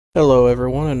Hello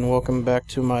everyone, and welcome back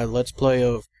to my Let's Play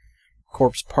of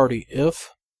Corpse Party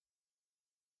If.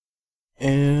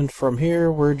 And from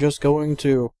here, we're just going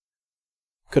to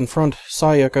confront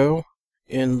Sayako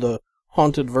in the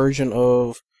haunted version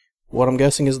of what I'm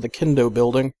guessing is the Kendo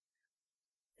building.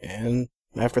 And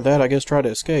after that, I guess try to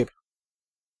escape.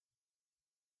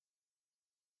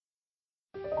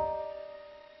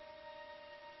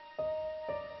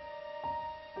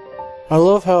 I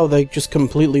love how they just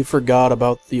completely forgot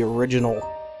about the original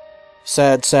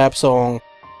sad sap song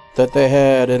that they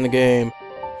had in the game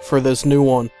for this new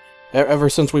one, ever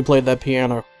since we played that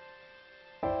piano.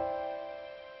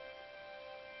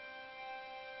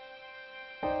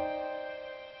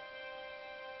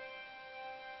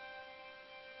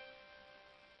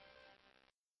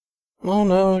 Oh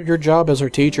no, your job as her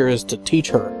teacher is to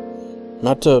teach her,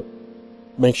 not to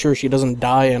make sure she doesn't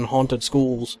die in haunted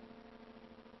schools.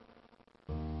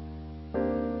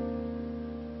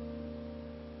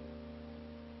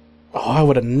 Oh, I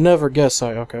would have never guessed,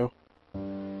 Sayako.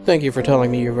 Thank you for telling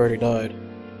me you've already died.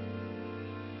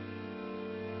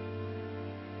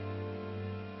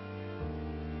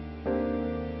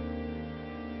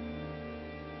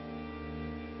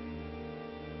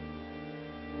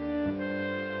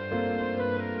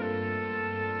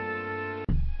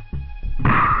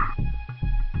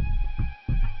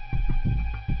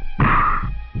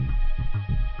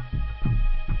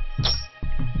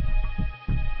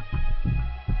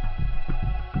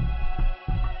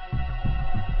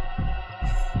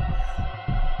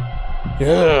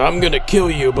 Yeah, I'm gonna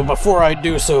kill you, but before I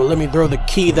do so, let me throw the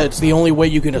key that's the only way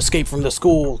you can escape from the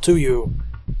school to you.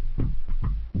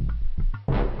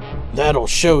 That'll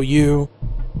show you.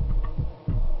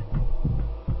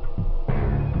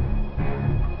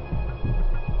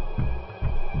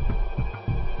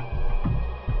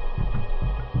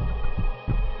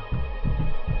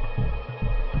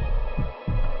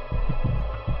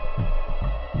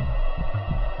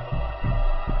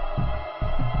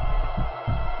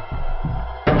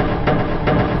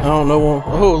 I don't know.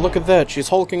 Oh, look at that. She's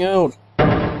hulking out.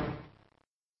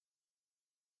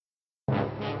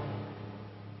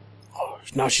 Oh,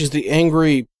 now she's the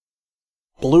angry,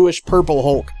 bluish-purple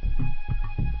Hulk.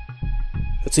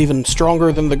 It's even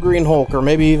stronger than the Green Hulk, or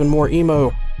maybe even more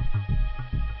emo.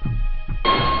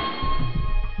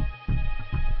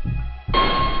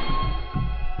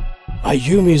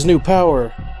 Ayumi's new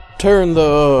power. Turn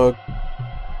the,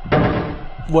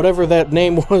 whatever that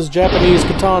name was, Japanese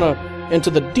katana into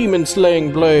the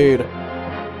demon-slaying blade.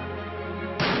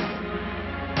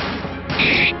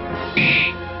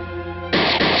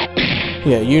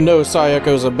 Yeah, you know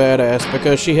Sayako's a badass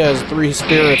because she has 3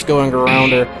 spirits going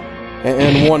around her,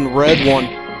 and one red one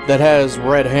that has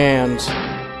red hands.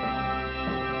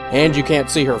 And you can't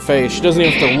see her face. She doesn't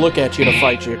even have to look at you to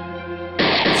fight you.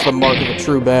 It's the mark of a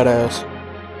true badass.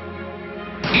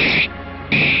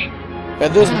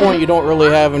 At this point, you don't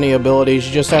really have any abilities,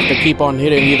 you just have to keep on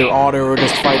hitting either auto or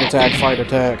just fight attack, fight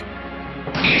attack.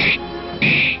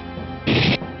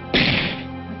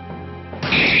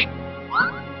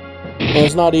 And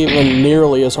it's not even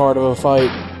nearly as hard of a fight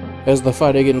as the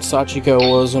fight against Sachiko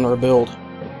was in her build.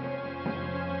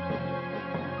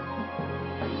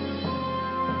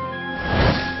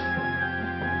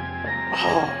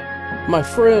 Oh, my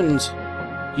friends!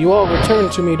 You all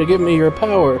returned to me to give me your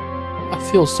power. I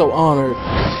feel so honored.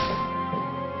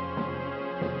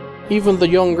 Even the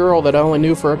young girl that I only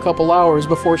knew for a couple hours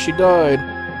before she died.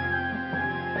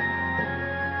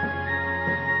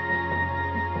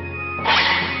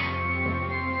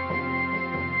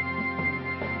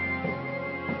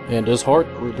 And his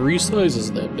heart grew 3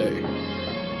 sizes that day.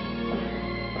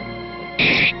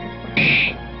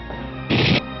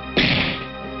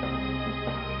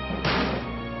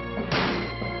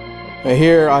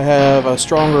 Here I have a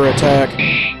stronger attack.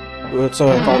 It's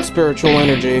called Spiritual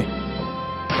Energy.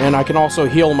 And I can also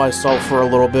heal myself for a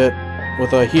little bit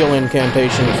with a heal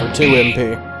incantation for 2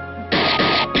 MP.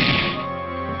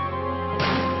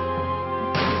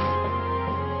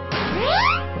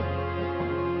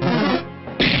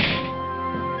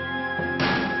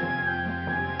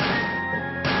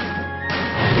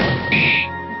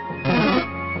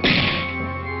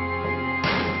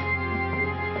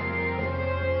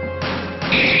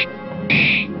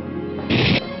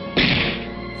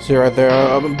 See right there,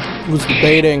 I was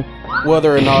debating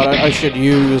whether or not I should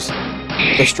use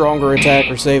the stronger attack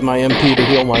or save my MP to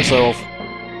heal myself.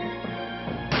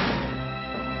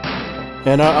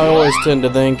 And I always tend to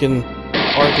think in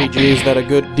RPGs that a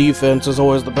good defense is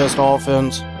always the best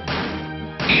offense.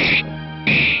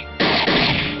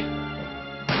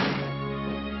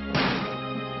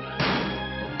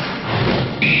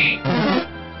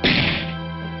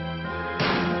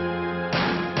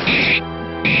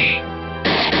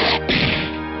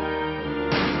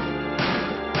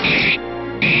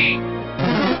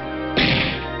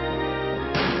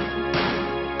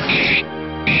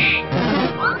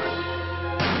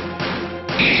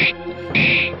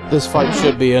 This fight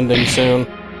should be ending soon.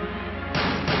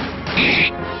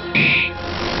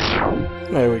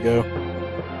 There we go.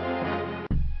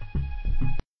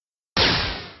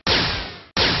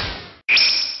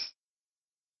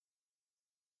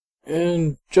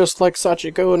 And just like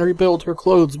Sachiko and rebuild, her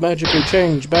clothes magically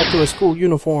change back to a school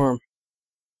uniform.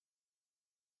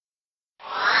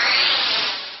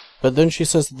 But then she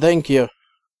says thank you,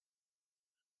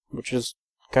 which is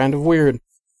kind of weird.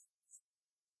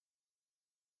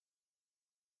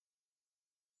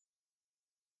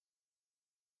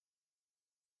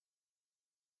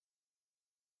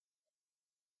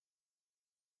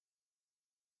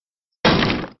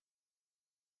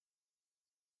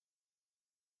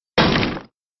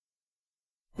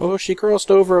 Oh, she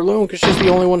crossed over alone because she's the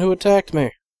only one who attacked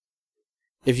me.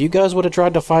 If you guys would have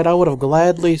tried to fight, I would have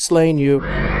gladly slain you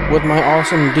with my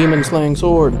awesome demon-slaying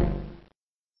sword.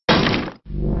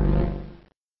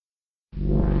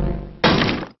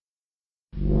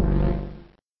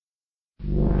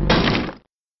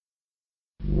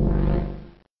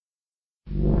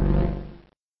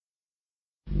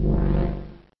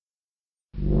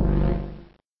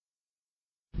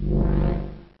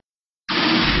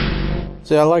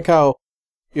 See, I like how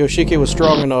Yoshiki was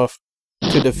strong enough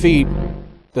to defeat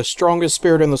the strongest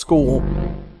spirit in the school,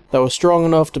 that was strong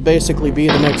enough to basically be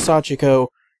the next Sachiko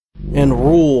and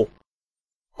rule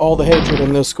all the hatred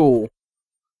in this school.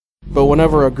 But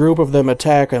whenever a group of them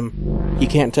attack him, he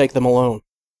can't take them alone.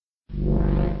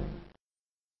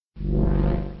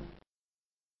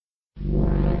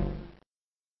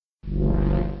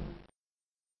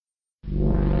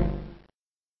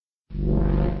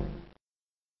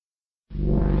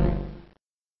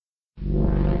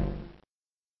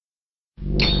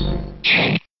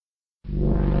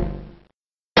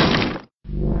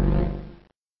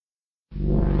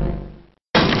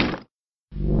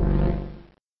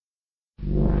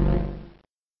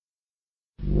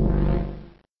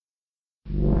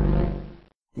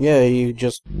 Yeah, he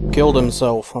just killed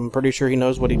himself. I'm pretty sure he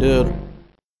knows what he did.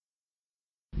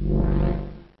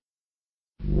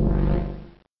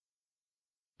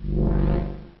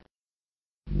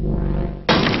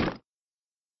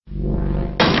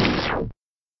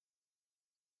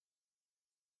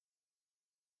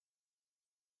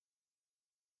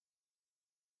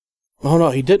 Oh no,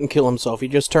 he didn't kill himself. He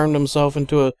just turned himself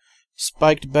into a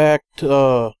spiked-backed,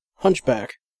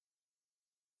 hunchback.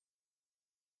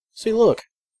 See, look.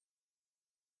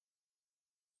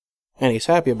 And he's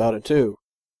happy about it, too.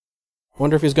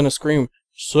 Wonder if he's gonna scream,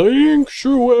 "Sanctuary!"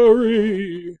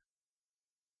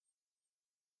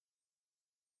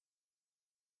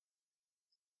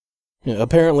 Yeah,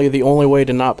 apparently the only way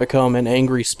to not become an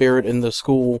angry spirit in the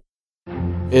school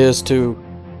is to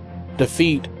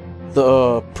defeat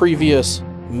the previous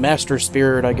master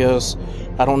spirit, I guess.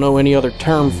 I don't know any other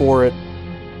term for it.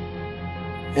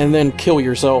 And then kill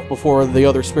yourself before the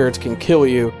other spirits can kill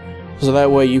you, so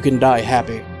that way you can die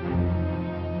happy.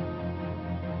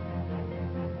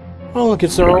 Oh look,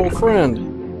 it's our old friend.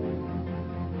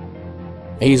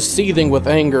 He's seething with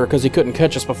anger because he couldn't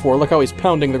catch us before. Look how he's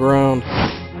pounding the ground.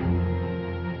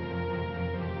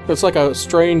 It's like a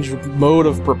strange mode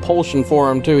of propulsion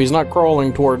for him, too. He's not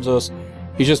crawling towards us.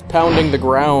 He's just pounding the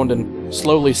ground and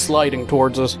slowly sliding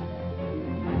towards us.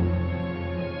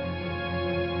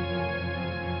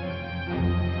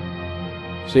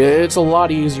 See, it's a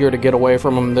lot easier to get away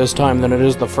from him this time than it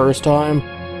is the first time.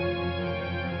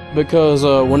 Because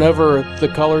whenever the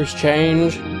colors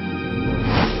change,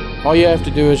 all you have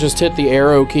to do is just hit the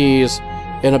arrow keys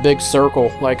in a big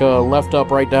circle, like left,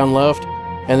 up, right, down, left,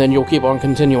 and then you'll keep on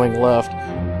continuing left.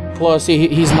 Plus,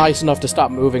 he's nice enough to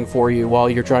stop moving for you while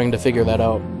you're trying to figure that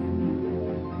out.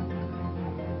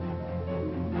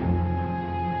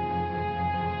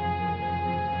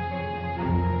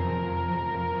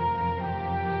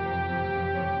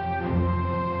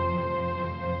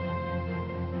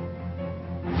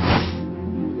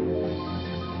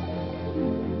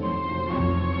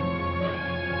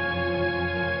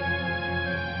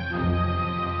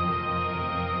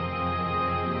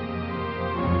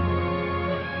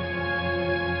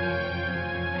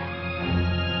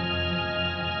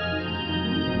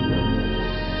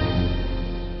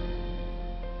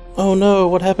 Oh no,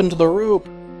 what happened to the rope?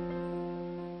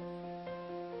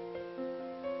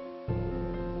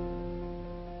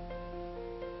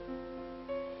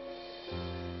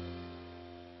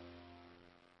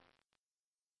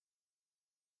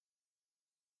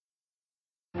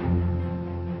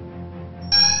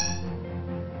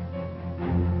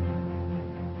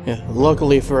 Yeah,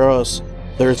 luckily for us,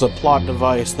 there's a plot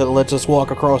device that lets us walk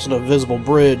across an invisible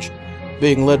bridge,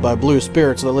 being led by blue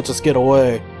spirits that lets us get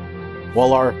away,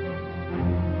 while our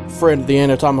friend, the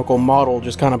anatomical model,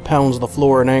 just kind of pounds the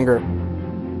floor in anger.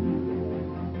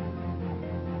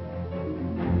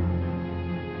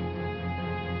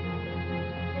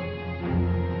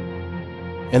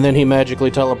 And then he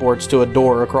magically teleports to a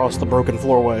door across the broken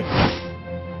floorway.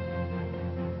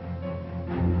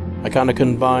 I kind of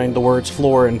combined the words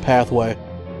floor and pathway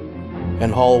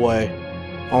and hallway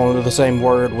all into the same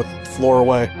word with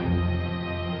floorway.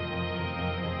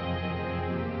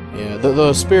 Yeah,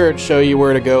 the spirits show you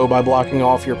where to go by blocking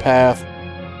off your path.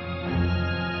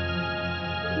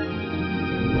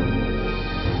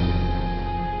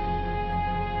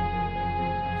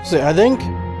 See, I think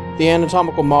the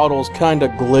anatomical model's kinda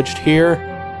glitched here,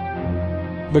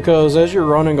 because as you're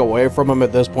running away from him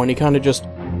at this point, he kinda just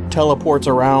teleports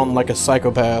around like a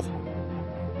psychopath.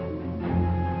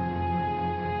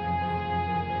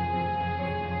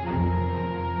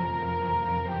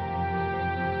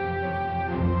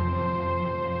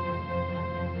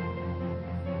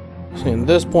 See, and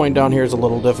this point down here is a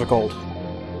little difficult.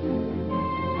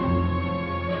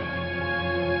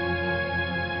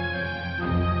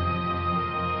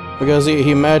 Because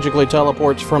he magically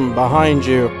teleports from behind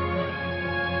you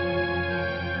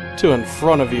to in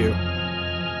front of you.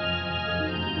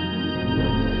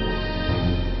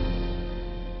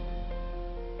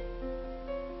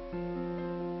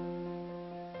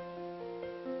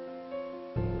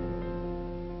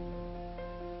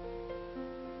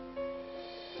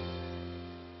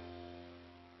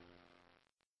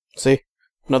 See?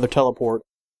 Another teleport.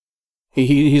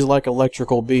 He's like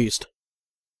Electrical Beast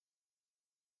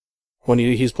when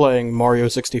he's playing Mario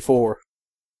 64.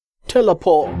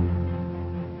 Teleport!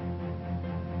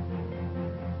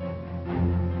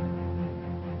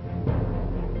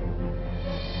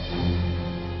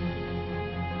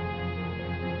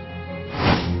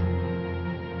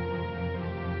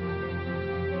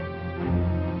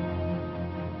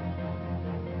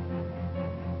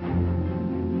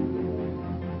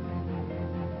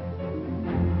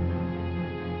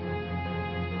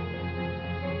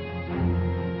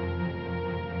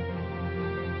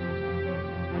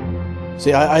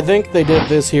 See, I think they did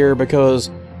this here because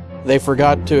they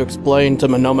forgot to explain to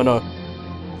Menomina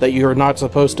that you're not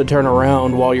supposed to turn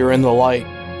around while you're in the light,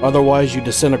 otherwise you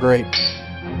disintegrate.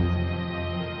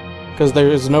 Because there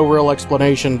is no real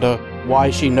explanation to why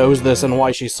she knows this and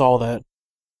why she saw that.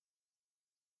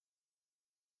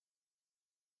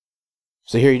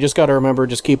 So here, you just gotta remember,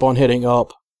 just keep on hitting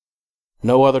up.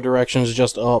 No other directions,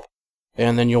 just up,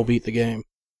 and then you'll beat the game.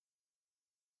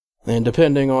 And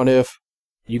depending on if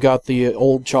you got the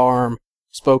old charm,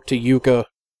 spoke to Yuka,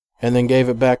 and then gave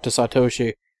it back to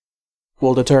Satoshi,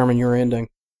 will determine your ending.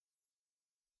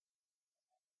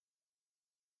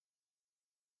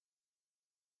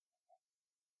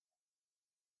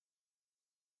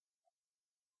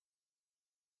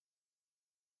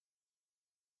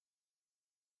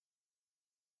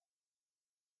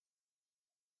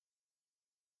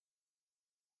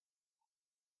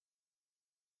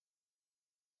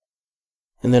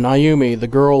 And then Ayumi, the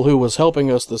girl who was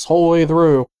helping us this whole way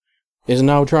through, is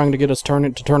now trying to get us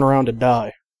to turn around and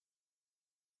die.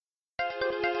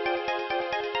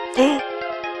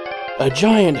 A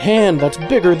giant hand that's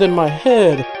bigger than my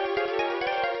head!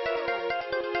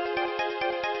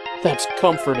 That's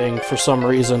comforting for some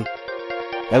reason.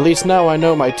 At least now I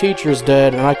know my teacher's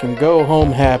dead and I can go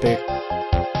home happy.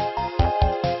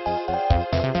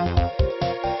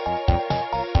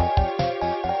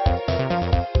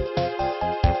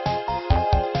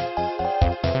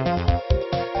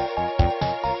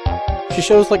 She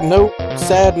shows like no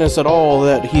sadness at all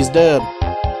that he's dead.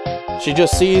 She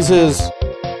just sees his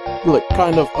like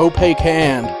kind of opaque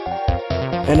hand,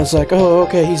 and it's like, oh,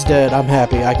 okay, he's dead. I'm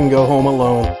happy. I can go home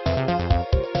alone.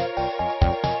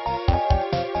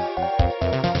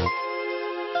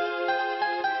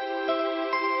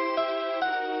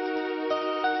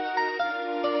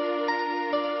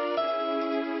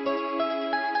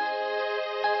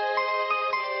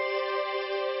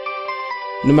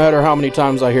 No matter how many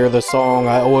times I hear this song,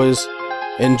 I always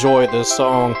enjoy this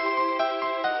song.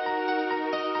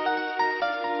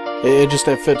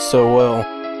 It fits so well.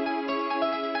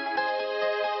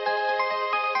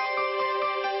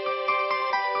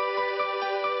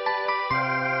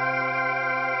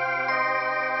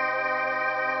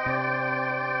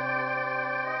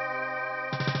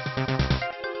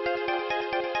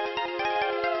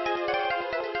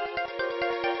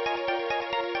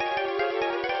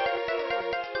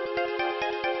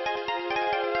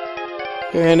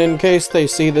 And in case they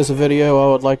see this video,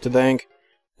 I would like to thank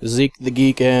Zeke the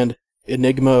Geek and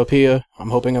Enigmaopia, I'm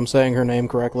hoping I'm saying her name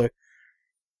correctly,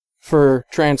 for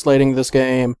translating this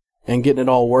game and getting it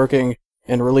all working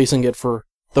and releasing it for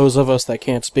those of us that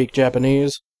can't speak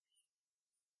Japanese.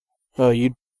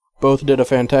 You both did a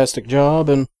fantastic job,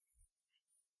 and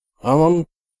I'm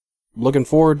looking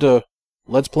forward to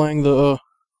Let's Playing the,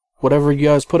 whatever you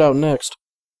guys put out next.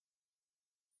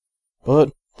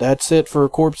 But that's it for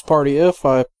Corpse Party If.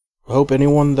 I hope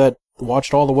anyone that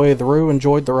watched all the way through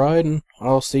enjoyed the ride, and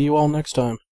I'll see you all next time.